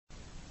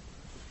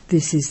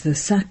This is the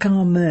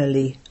Sakar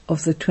Murli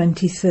of the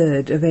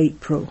 23rd of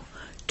April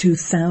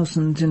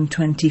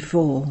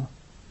 2024.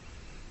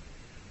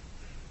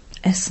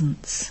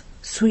 Essence,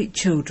 sweet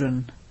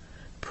children,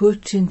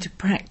 put into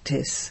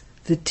practice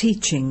the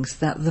teachings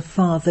that the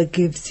Father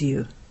gives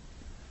you.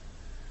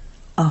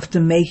 After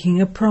making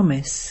a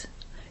promise,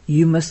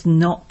 you must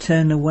not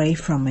turn away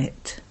from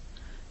it.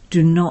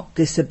 Do not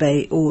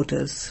disobey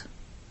orders.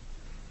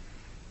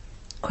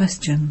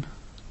 Question: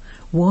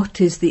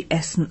 what is the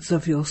essence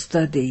of your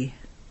study?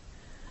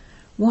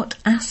 What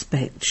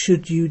aspect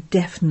should you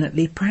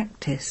definitely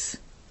practice?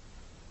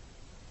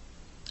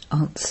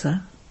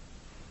 Answer: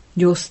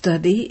 your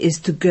study is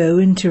to go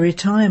into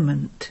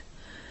retirement.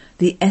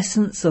 The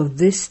essence of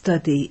this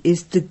study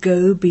is to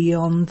go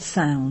beyond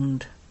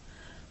sound.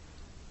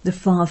 The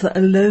Father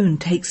alone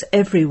takes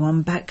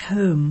everyone back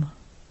home.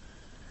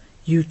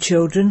 You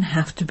children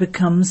have to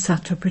become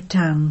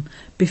Satopritan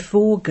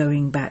before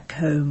going back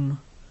home.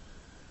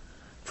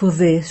 For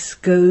this,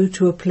 go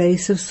to a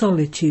place of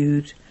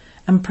solitude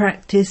and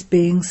practice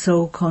being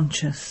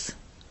soul-conscious.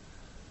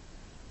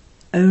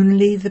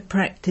 Only the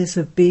practice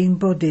of being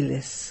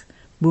bodiless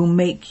will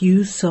make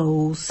you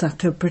souls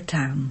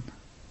Satopritan.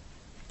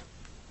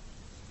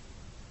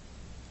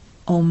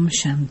 Om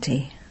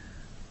Shanti.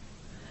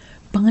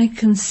 By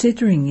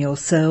considering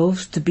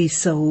yourselves to be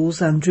souls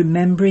and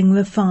remembering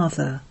the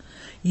Father,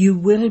 you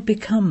will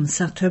become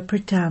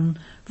Satopritan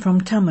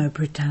from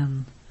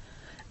Tamopritan,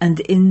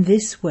 and in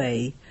this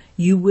way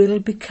you will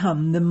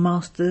become the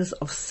masters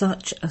of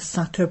such a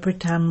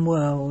Satopritan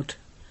world.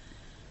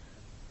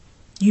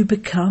 You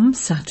become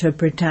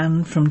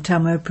Satopritan from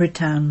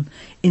Tamopritan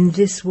in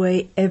this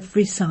way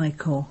every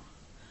cycle,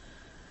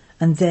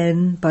 and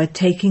then by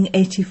taking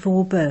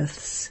 84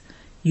 births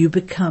you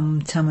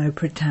become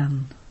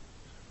Tamopritan.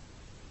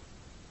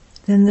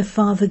 Then the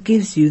Father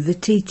gives you the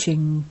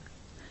teaching: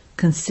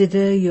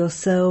 consider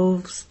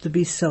yourselves to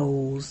be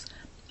souls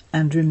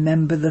and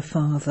remember the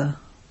Father.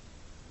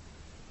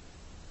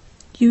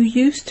 You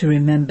used to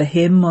remember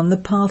him on the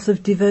path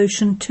of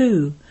devotion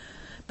too,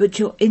 but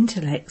your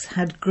intellects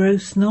had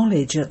gross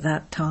knowledge at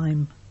that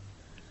time.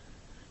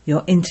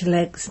 Your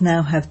intellects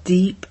now have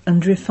deep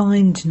and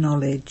refined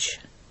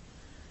knowledge.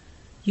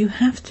 You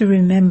have to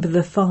remember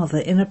the Father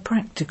in a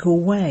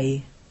practical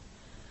way.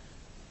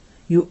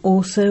 You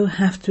also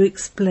have to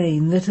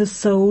explain that a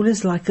soul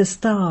is like a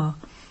star,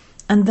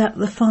 and that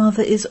the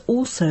Father is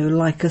also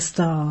like a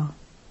star.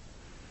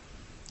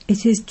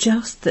 It is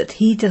just that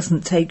he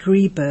doesn't take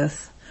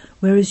rebirth,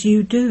 whereas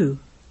you do.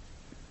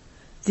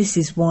 This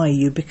is why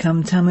you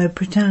become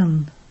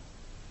Tamopritan.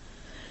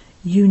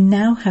 You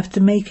now have to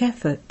make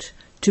effort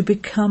to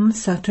become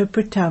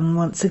Satopritan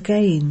once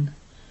again.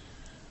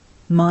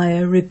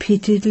 Maya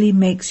repeatedly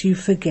makes you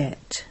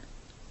forget.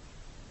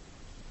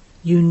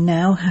 You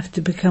now have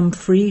to become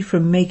free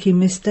from making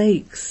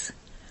mistakes.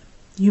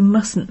 You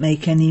mustn't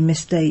make any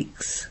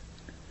mistakes.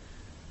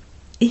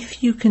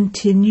 If you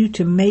continue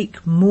to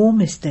make more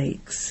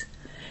mistakes,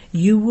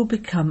 you will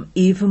become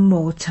even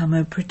more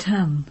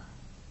Tamopritan.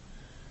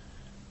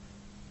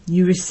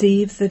 You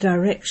receive the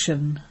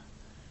direction: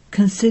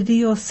 consider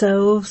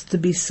yourselves to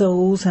be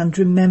souls and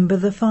remember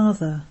the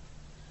Father.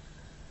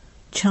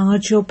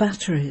 Charge your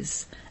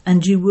batteries,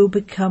 and you will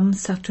become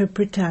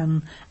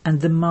Satopritan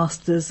and the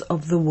masters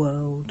of the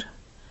world.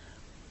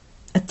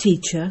 A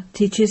teacher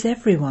teaches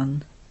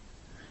everyone.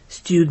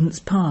 Students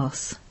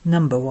pass,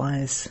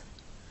 number-wise.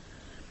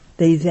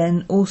 They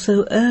then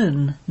also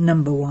earn,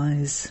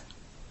 number-wise.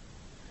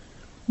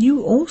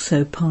 You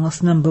also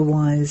pass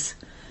number-wise,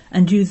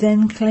 and you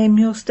then claim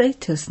your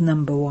status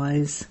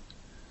number-wise.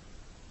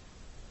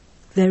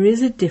 There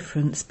is a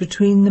difference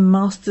between the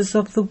masters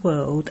of the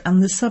world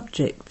and the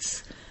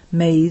subjects,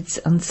 maids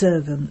and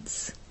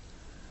servants.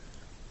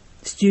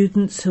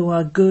 Students who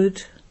are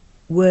good,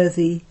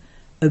 worthy,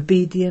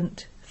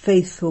 obedient,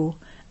 faithful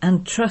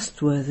and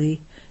trustworthy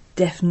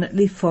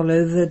definitely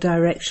follow the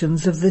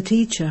directions of the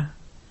teacher.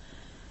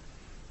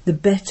 The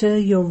better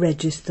your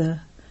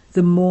register,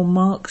 the more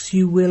marks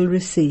you will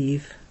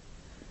receive.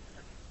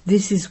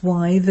 This is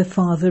why the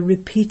Father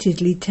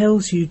repeatedly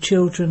tells you,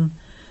 children,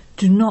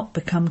 do not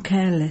become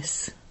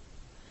careless.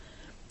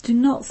 Do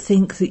not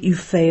think that you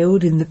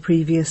failed in the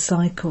previous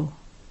cycle.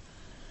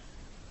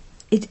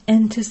 It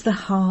enters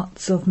the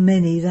hearts of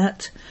many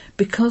that,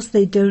 because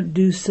they don't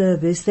do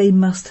service, they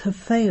must have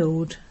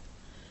failed.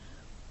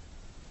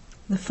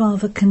 The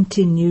Father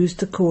continues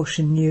to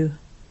caution you.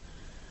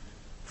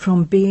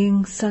 From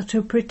being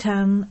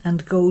Satopritan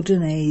and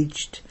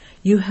golden-aged,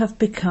 you have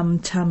become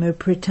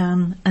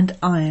Tamopritan and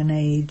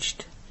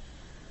iron-aged.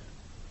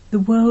 The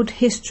world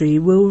history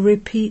will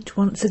repeat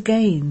once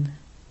again.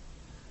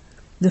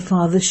 The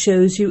Father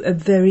shows you a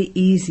very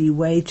easy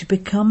way to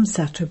become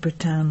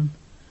Satopritan.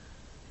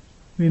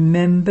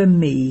 Remember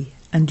me,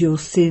 and your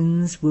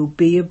sins will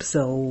be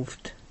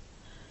absolved.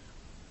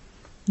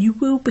 You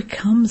will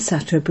become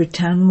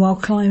Satopritan while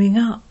climbing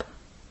up.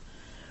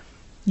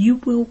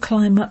 You will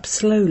climb up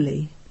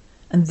slowly,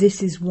 and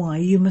this is why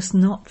you must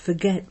not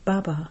forget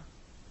Baba.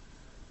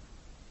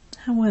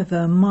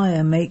 However,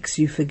 Maya makes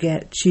you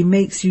forget. She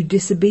makes you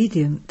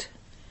disobedient.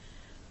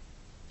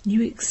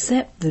 You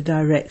accept the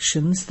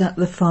directions that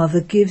the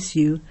Father gives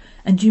you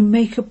and you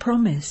make a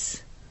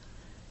promise,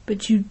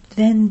 but you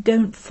then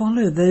don't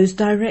follow those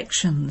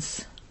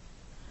directions.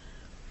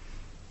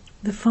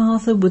 The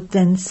Father would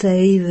then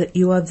say that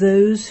you are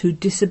those who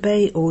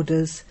disobey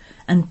orders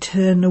and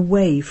turn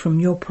away from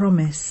your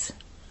promise.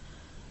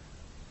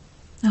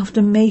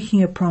 After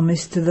making a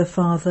promise to the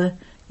Father,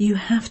 you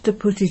have to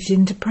put it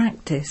into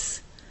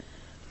practice.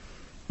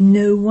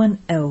 No one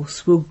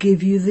else will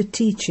give you the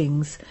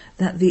teachings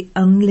that the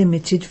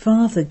unlimited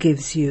Father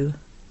gives you.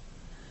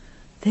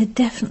 There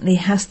definitely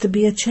has to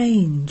be a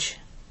change.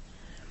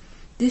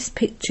 This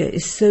picture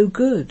is so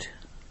good.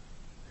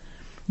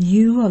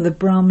 You are the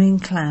Brahmin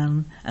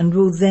clan and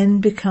will then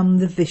become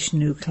the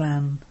Vishnu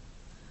clan.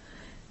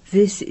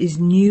 This is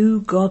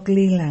new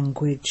godly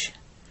language.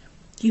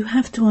 You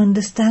have to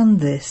understand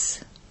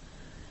this.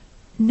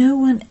 No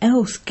one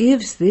else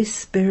gives this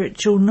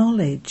spiritual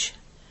knowledge.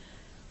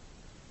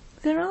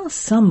 There are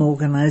some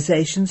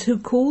organizations who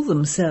call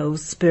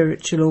themselves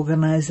spiritual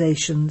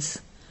organizations,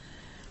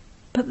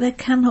 but there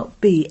cannot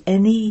be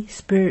any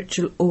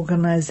spiritual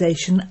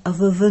organization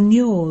other than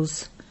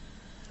yours.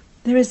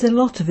 There is a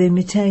lot of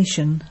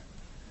imitation.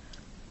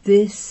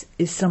 This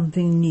is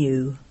something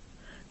new.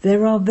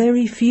 There are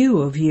very few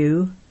of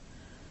you.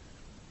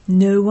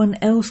 No one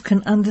else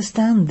can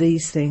understand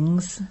these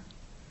things.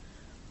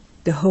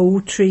 The whole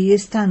tree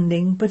is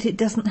standing, but it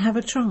doesn't have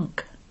a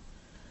trunk.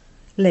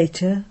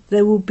 Later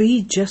there will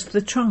be just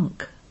the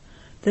trunk.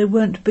 There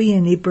won't be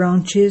any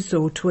branches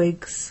or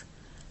twigs.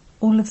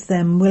 All of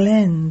them will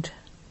end.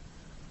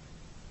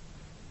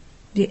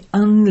 The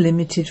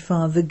unlimited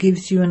Father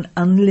gives you an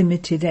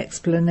unlimited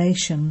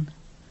explanation.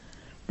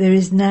 There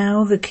is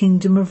now the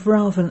kingdom of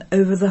Ravan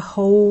over the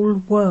whole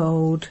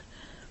world.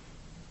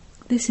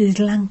 This is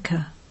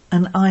Lanka,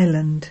 an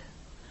island.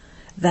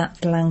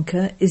 That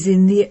Lanka is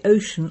in the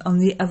ocean on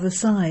the other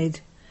side,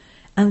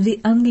 and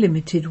the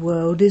unlimited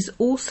world is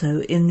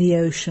also in the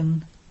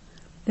ocean.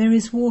 There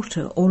is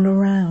water all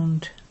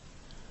around.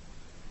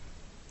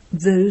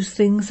 Those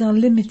things are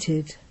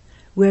limited,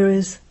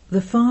 whereas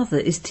the Father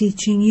is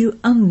teaching you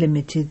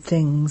unlimited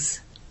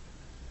things.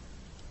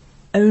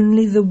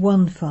 Only the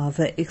one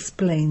Father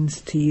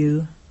explains to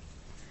you.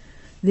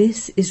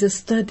 This is a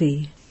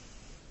study.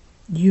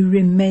 You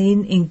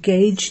remain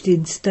engaged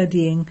in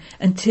studying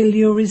until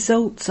your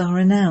results are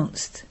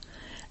announced,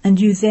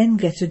 and you then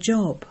get a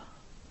job.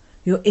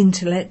 Your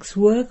intellects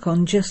work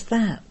on just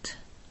that.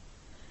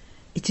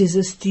 It is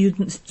a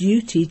student's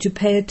duty to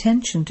pay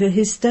attention to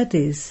his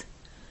studies.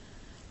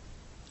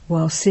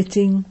 While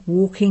sitting,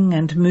 walking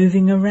and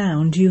moving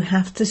around, you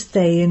have to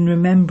stay in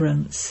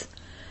remembrance.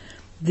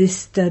 This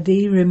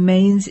study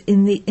remains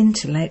in the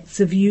intellects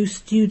of you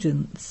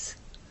students.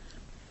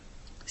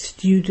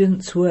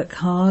 Students work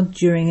hard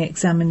during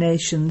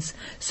examinations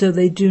so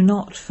they do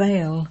not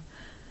fail.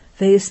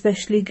 They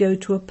especially go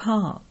to a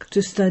park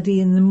to study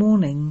in the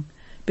morning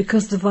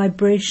because the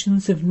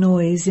vibrations of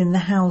noise in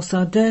the house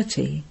are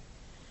dirty.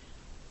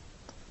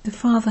 The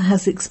Father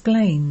has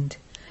explained,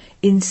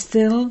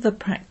 instill the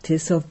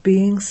practice of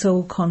being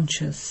soul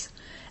conscious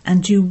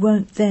and you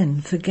won't then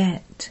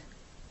forget.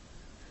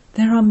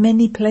 There are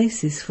many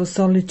places for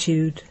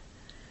solitude.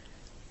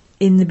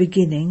 In the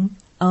beginning,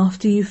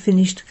 after you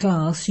finished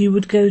class, you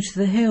would go to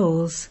the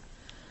hills.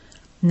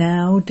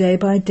 Now, day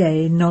by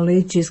day,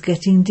 knowledge is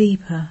getting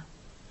deeper.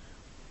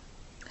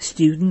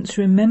 Students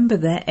remember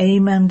their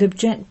aim and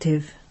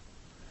objective.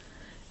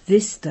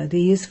 This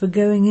study is for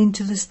going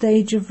into the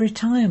stage of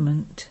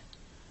retirement.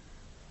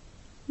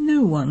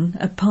 No one,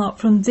 apart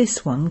from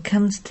this one,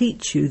 can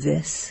teach you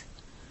this.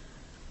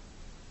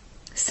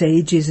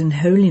 Sages and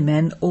holy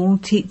men all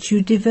teach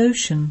you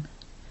devotion.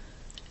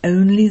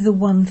 Only the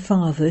one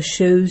Father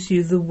shows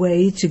you the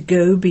way to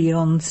go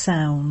beyond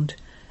sound.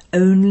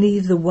 Only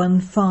the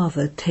one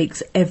Father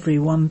takes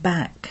everyone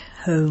back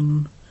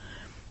home.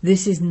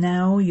 This is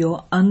now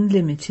your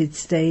unlimited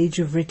stage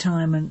of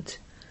retirement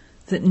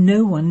that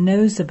no one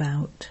knows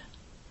about.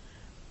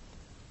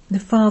 The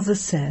Father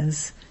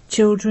says,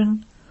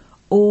 children,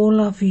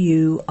 all of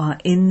you are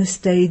in the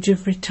stage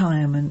of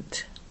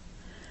retirement.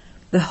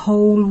 The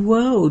whole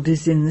world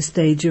is in the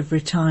stage of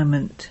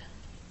retirement.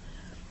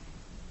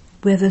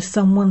 Whether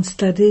someone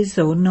studies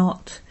or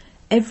not,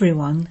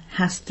 everyone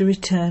has to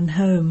return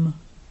home.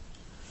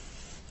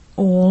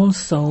 All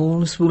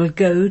souls will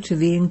go to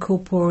the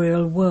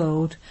incorporeal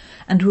world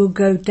and will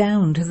go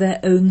down to their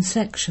own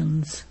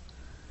sections.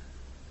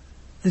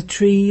 The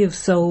tree of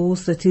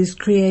souls that is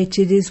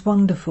created is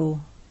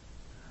wonderful.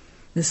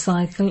 The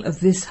cycle of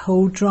this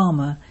whole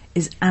drama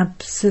is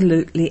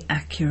absolutely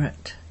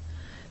accurate.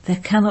 There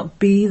cannot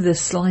be the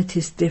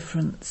slightest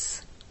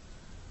difference.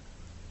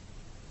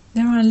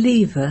 There are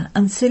lever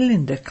and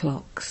cylinder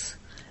clocks.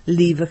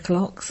 Lever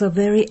clocks are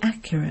very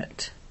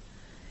accurate.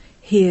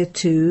 Here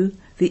too,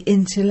 the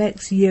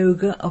intellect's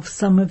yoga of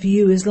some of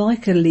you is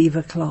like a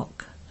lever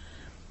clock,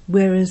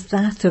 whereas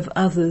that of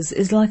others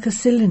is like a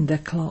cylinder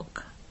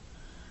clock.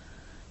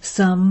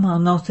 Some are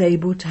not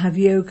able to have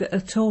yoga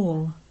at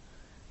all.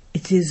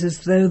 It is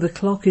as though the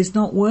clock is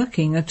not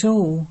working at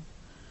all.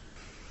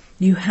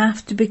 You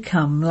have to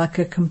become like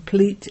a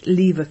complete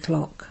lever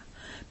clock,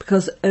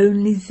 because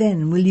only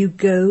then will you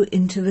go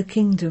into the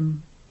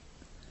kingdom.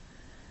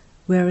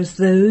 Whereas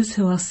those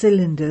who are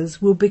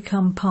cylinders will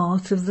become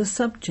part of the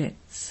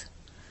subjects.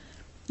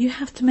 You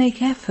have to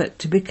make effort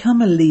to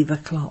become a lever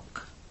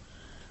clock.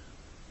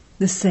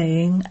 The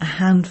saying, a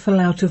handful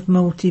out of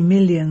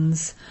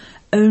multi-millions,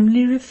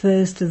 only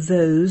refers to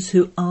those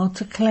who are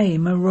to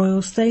claim a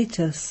royal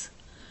status.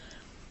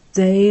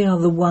 They are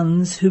the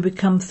ones who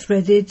become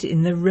threaded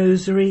in the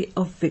rosary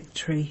of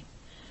victory.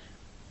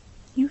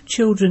 You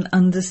children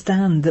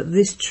understand that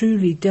this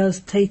truly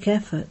does take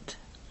effort.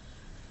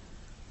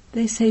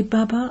 They say,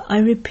 Baba, I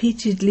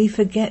repeatedly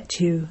forget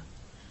you.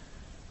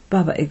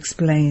 Baba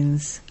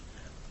explains,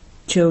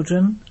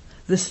 children,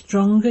 the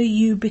stronger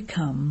you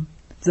become,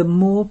 the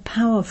more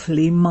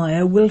powerfully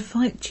Maya will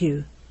fight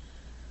you.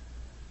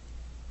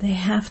 They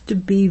have to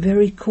be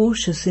very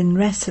cautious in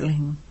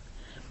wrestling.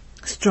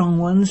 Strong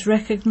ones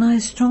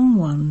recognize strong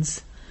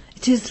ones.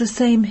 It is the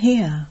same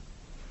here.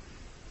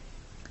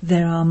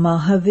 There are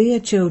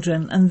Mahavir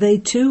children, and they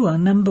too are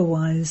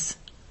number-wise.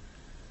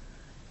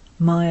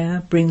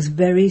 Maya brings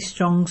very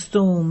strong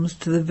storms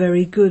to the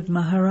very good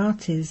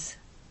Maharatis.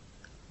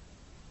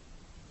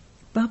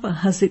 Baba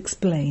has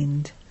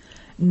explained,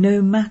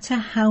 no matter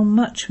how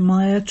much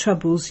Maya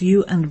troubles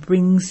you and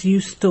brings you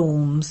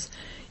storms,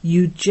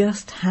 you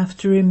just have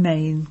to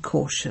remain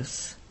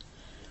cautious.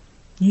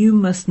 You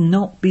must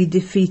not be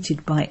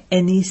defeated by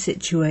any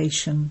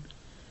situation.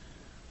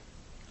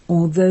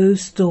 Although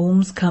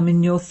storms come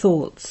in your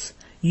thoughts,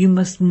 you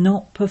must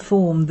not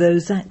perform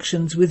those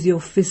actions with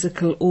your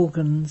physical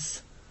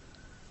organs.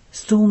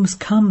 Storms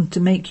come to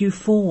make you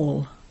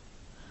fall.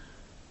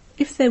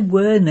 If there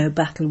were no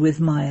battle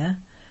with Maya,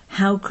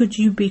 how could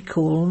you be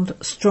called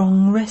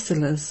strong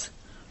wrestlers?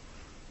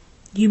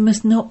 You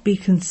must not be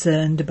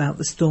concerned about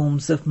the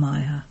storms of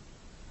Maya.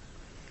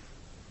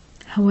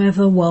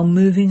 However, while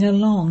moving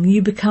along,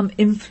 you become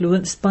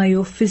influenced by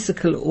your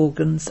physical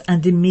organs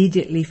and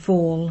immediately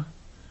fall.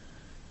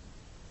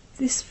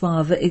 This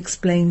Father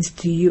explains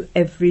to you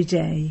every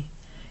day,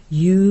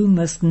 you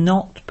must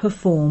not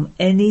perform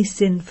any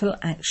sinful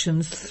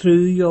actions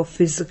through your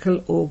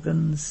physical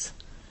organs.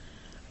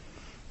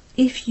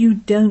 If you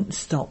don't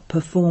stop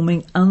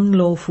performing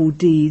unlawful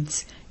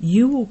deeds,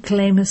 you will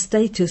claim a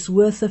status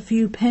worth a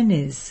few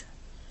pennies.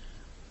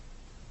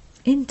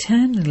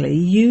 Internally,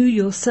 you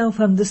yourself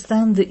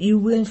understand that you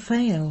will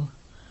fail.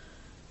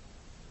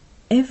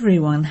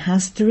 Everyone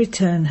has to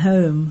return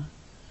home.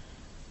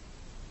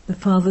 The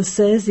Father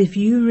says, if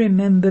you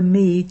remember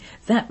me,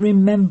 that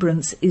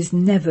remembrance is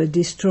never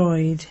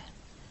destroyed.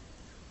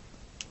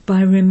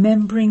 By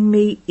remembering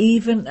me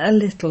even a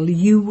little,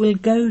 you will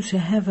go to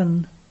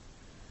heaven.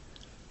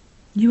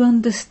 You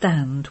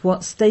understand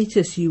what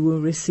status you will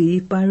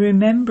receive by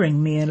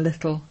remembering me a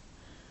little,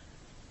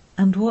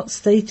 and what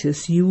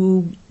status you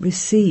will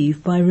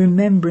receive by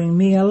remembering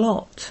me a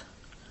lot.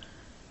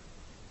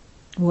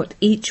 What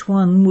each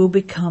one will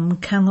become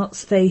cannot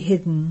stay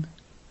hidden.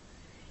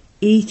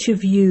 Each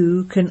of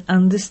you can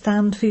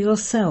understand for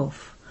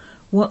yourself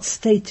what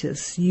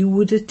status you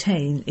would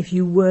attain if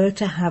you were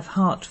to have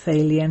heart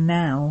failure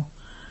now.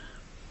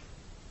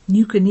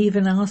 You can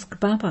even ask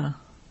Baba.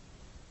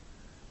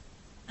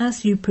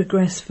 As you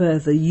progress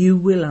further, you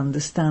will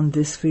understand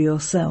this for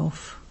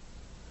yourself.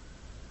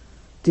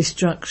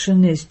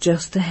 Destruction is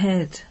just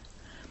ahead.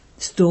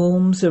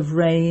 Storms of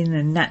rain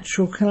and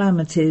natural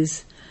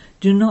calamities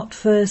do not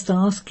first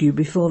ask you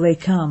before they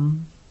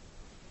come.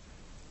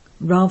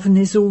 Ravan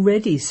is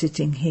already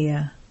sitting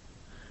here.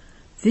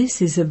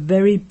 This is a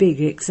very big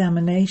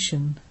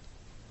examination.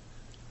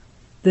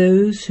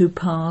 Those who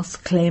pass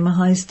claim a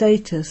high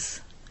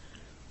status.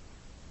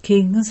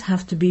 Kings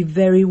have to be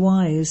very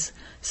wise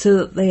so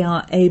that they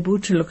are able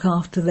to look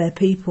after their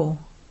people.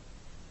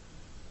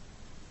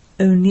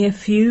 Only a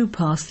few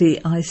pass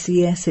the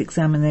ICS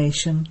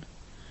examination.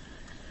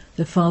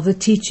 The Father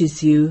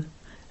teaches you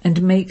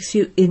and makes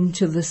you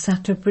into the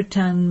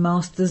Satopratan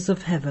Masters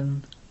of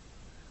Heaven.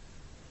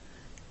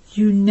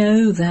 You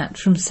know that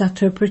from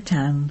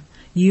Satopratan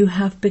you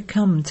have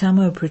become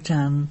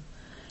Tamopratan,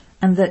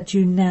 and that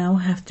you now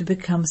have to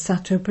become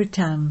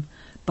Satopratan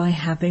by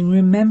having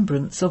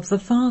remembrance of the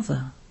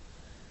Father.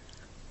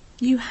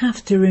 You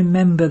have to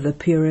remember the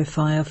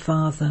Purifier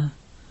Father.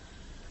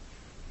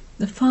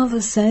 The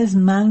Father says,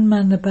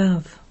 man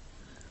above.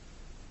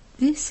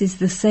 This is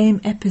the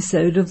same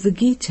episode of the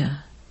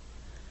Gita.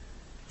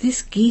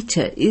 This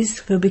Gita is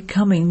for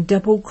becoming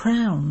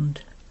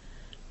double-crowned.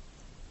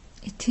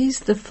 It is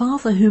the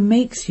Father who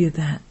makes you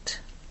that.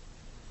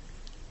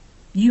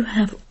 You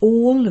have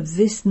all of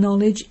this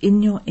knowledge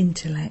in your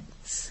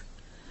intellects.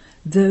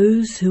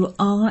 Those who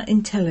are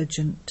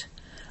intelligent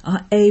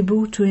are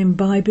able to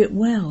imbibe it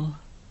well.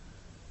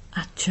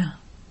 Acha.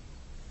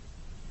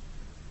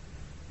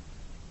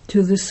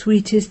 To the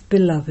sweetest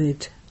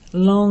beloved,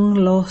 long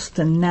lost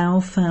and now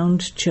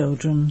found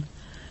children,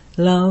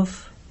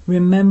 love,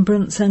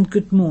 remembrance and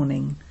good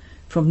morning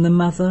from the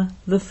Mother,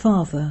 the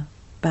Father,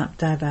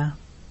 BapDada.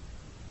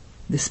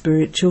 The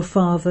spiritual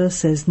father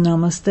says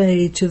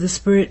Namaste to the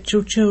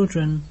spiritual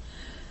children,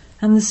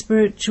 and the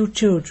spiritual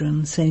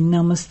children say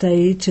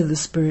Namaste to the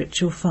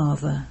spiritual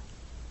father.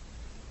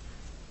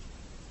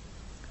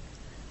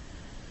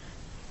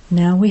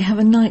 Now we have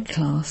a night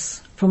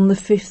class from the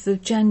 5th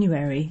of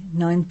January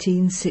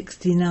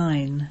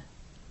 1969.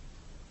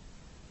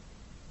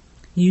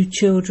 You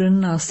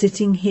children are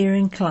sitting here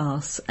in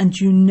class and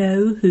you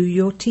know who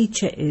your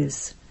teacher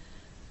is.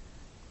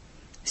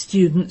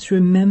 Students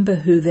remember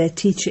who their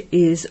teacher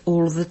is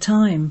all the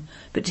time,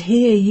 but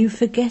here you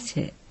forget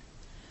it.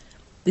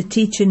 The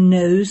teacher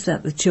knows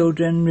that the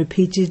children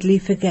repeatedly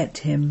forget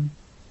him.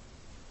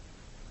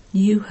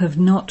 You have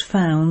not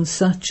found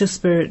such a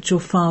spiritual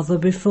father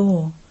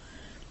before.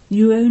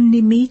 You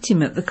only meet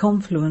him at the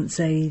confluence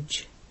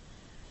age.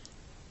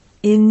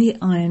 In the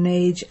Iron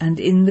Age and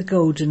in the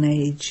Golden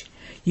Age,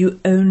 you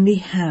only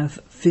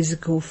have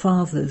physical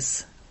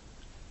fathers.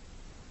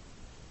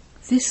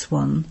 This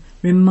one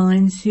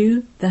reminds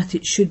you that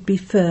it should be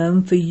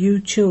firm for you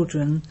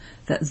children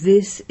that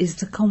this is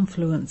the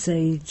confluence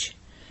age,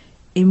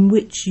 in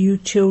which you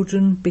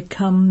children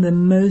become the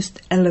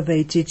most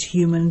elevated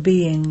human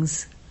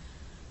beings.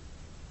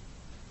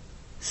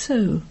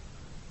 So,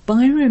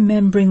 by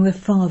remembering the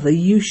Father,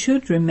 you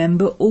should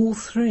remember all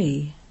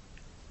three.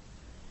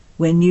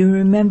 When you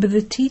remember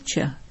the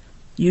teacher,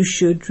 you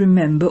should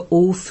remember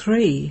all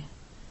three.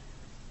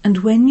 And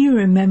when you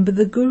remember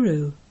the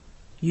Guru,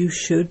 you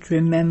should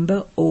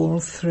remember all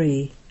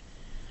three.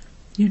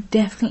 You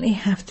definitely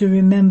have to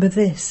remember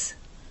this.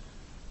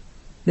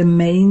 The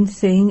main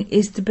thing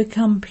is to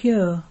become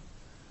pure.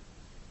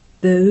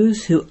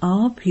 Those who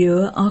are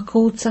pure are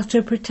called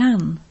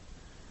Satopratan.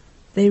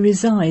 They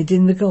reside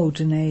in the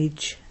Golden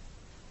Age.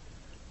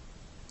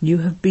 You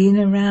have been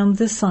around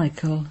the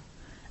cycle,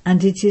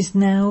 and it is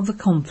now the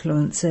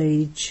confluence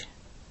age.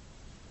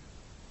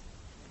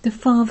 The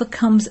Father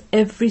comes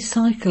every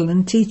cycle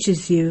and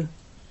teaches you.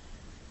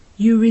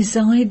 You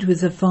reside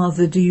with the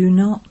Father, do you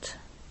not?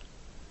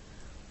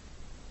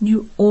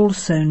 You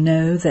also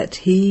know that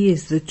He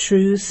is the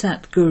true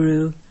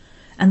Satguru,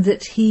 and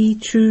that He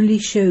truly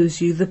shows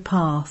you the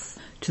path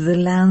to the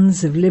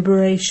lands of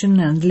liberation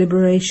and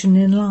liberation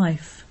in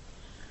life.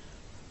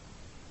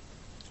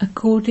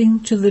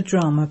 According to the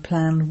drama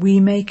plan, we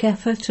make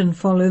effort and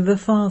follow the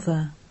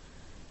Father.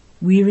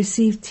 We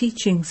receive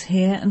teachings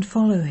here and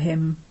follow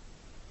Him.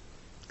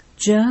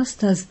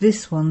 Just as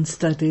this one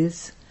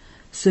studies,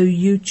 so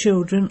you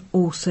children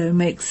also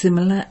make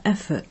similar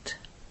effort.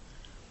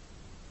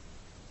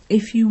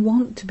 If you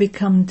want to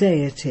become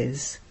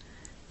deities,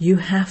 you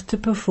have to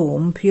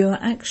perform pure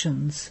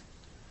actions.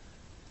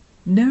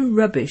 No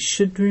rubbish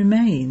should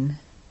remain.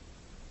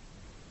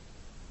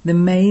 The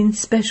main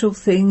special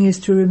thing is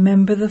to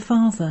remember the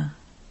Father.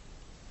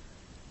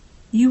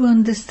 You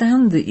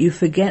understand that you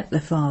forget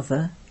the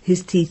Father,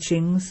 His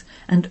teachings,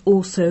 and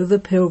also the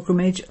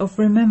pilgrimage of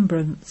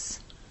remembrance.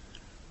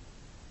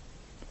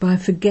 By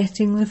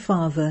forgetting the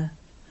Father,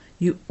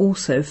 you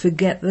also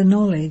forget the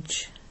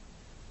knowledge.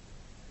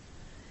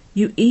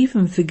 You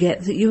even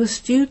forget that you are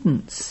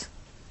students.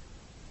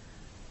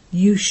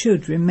 You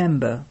should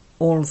remember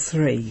all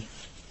three.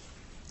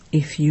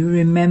 If you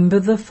remember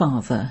the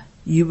Father,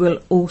 you will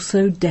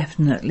also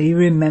definitely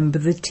remember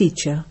the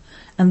teacher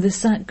and the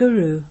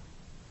Satguru.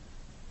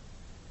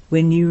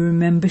 When you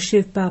remember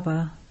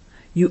Shivbaba,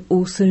 you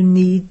also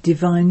need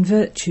divine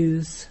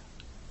virtues.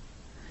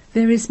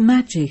 There is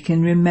magic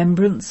in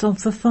remembrance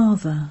of the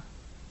Father.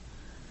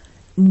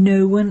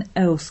 No one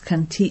else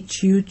can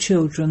teach you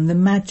children the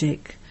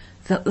magic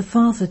that the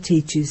Father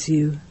teaches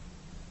you.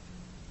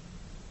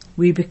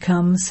 We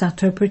become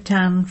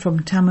Satopratan from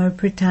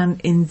Tamopratan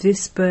in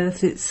this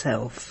birth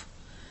itself.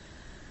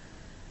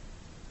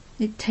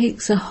 It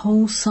takes a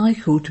whole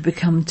cycle to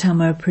become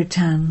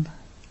Tamopratan,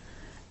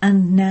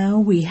 and now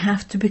we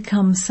have to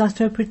become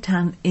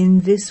Satopratan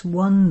in this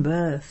one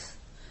birth.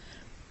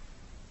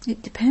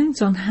 It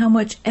depends on how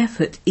much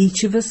effort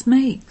each of us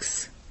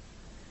makes.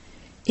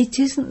 It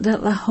isn't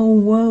that the whole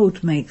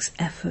world makes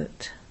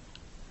effort.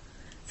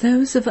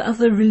 Those of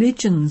other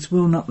religions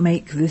will not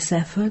make this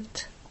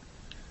effort.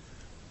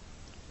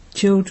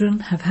 Children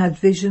have had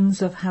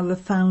visions of how the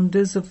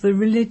founders of the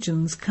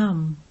religions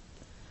come.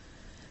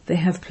 They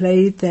have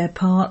played their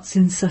parts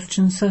in such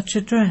and such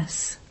a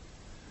dress.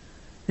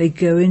 They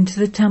go into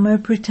the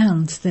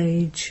Tamopratan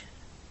stage.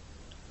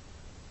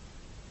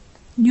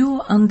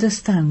 Your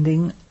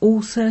understanding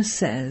also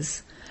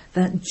says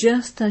that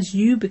just as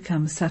you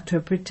become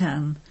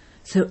Satopratan,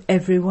 so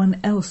everyone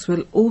else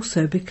will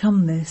also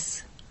become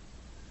this.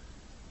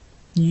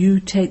 You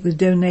take the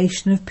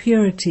donation of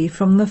purity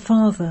from the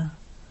Father.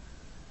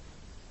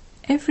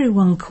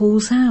 Everyone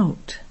calls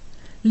out,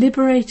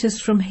 "Liberate us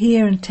from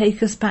here and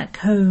take us back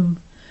home.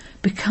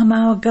 Become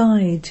our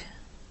guide."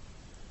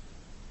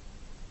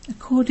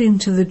 According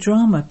to the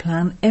drama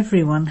plan,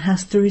 everyone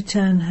has to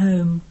return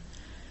home.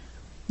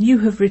 You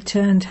have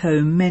returned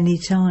home many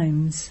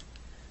times.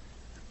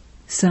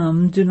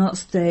 Some do not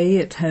stay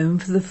at home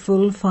for the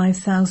full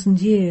 5,000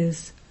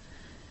 years,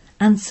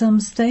 and some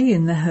stay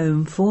in the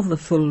home for the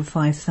full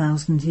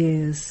 5,000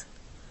 years.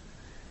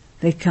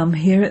 They come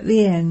here at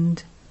the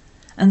end,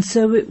 and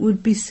so it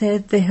would be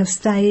said they have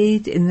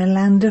stayed in the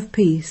land of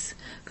peace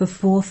for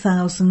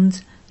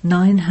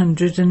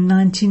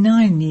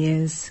 4,999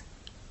 years.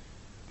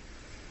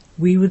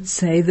 We would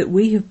say that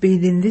we have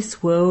been in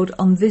this world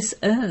on this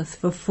earth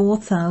for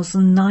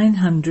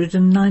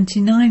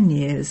 4,999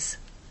 years.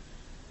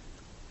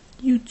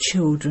 You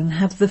children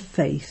have the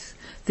faith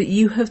that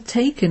you have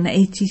taken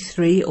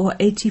 83 or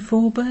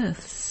 84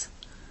 births.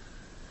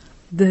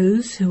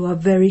 Those who are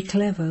very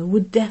clever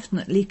would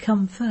definitely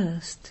come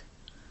first.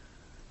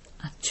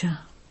 Acha.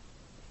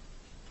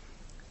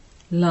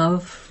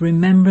 Love,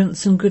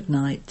 remembrance and good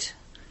night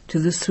to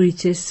the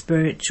sweetest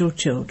spiritual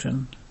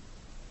children.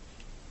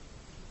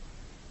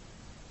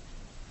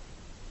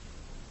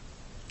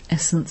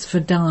 Essence for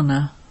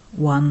Dana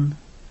 1.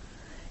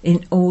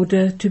 In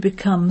order to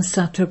become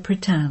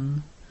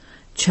Satopritan,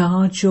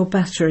 charge your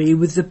battery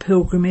with the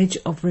pilgrimage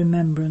of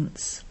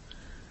remembrance.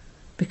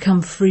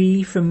 Become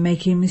free from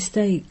making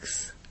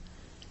mistakes.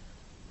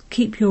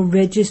 Keep your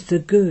register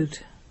good.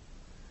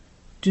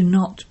 Do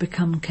not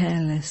become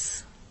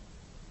careless.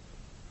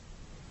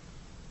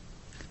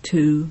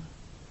 2.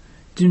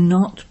 Do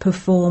not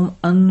perform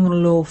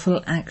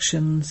unlawful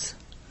actions.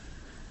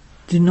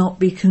 Do not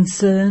be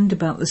concerned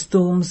about the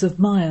storms of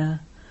Maya,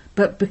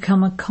 but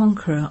become a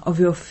conqueror of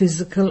your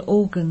physical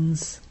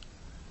organs.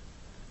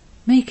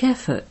 Make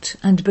effort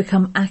and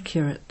become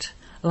accurate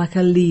like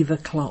a lever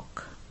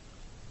clock.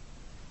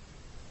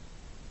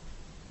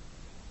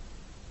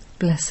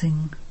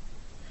 Blessing.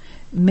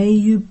 May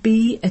you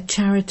be a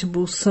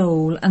charitable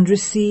soul and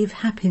receive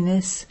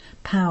happiness,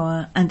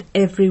 power and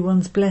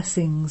everyone's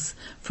blessings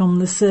from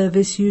the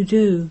service you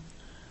do.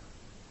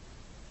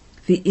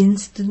 The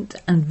instant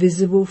and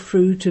visible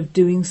fruit of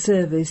doing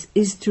service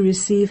is to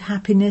receive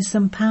happiness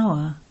and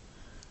power.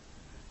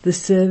 The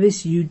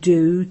service you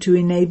do to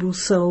enable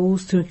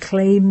souls to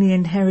claim the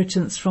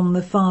inheritance from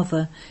the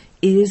Father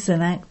is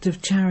an act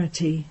of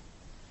charity.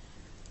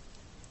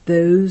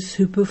 Those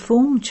who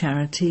perform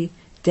charity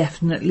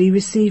definitely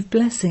receive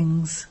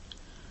blessings.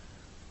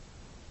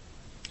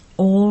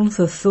 All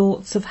the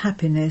thoughts of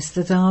happiness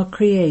that are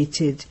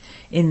created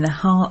in the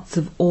hearts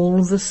of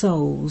all the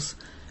souls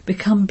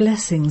become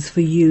blessings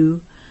for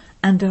you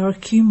and are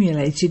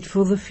accumulated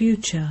for the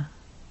future.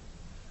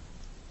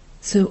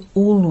 So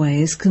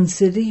always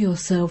consider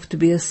yourself to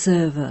be a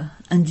server,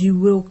 and you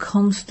will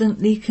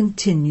constantly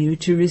continue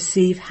to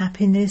receive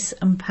happiness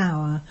and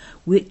power,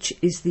 which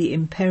is the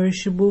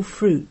imperishable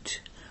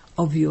fruit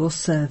of your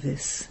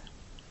service.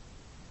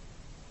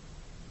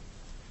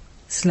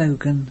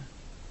 Slogan.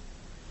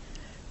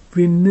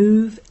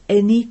 Remove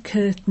any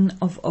curtain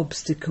of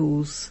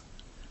obstacles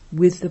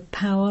with the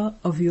power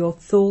of your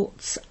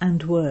thoughts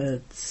and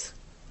words,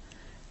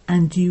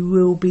 and you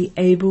will be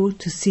able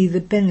to see the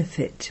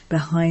benefit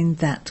behind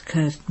that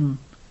curtain.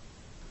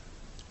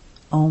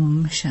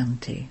 Om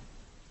Shanti.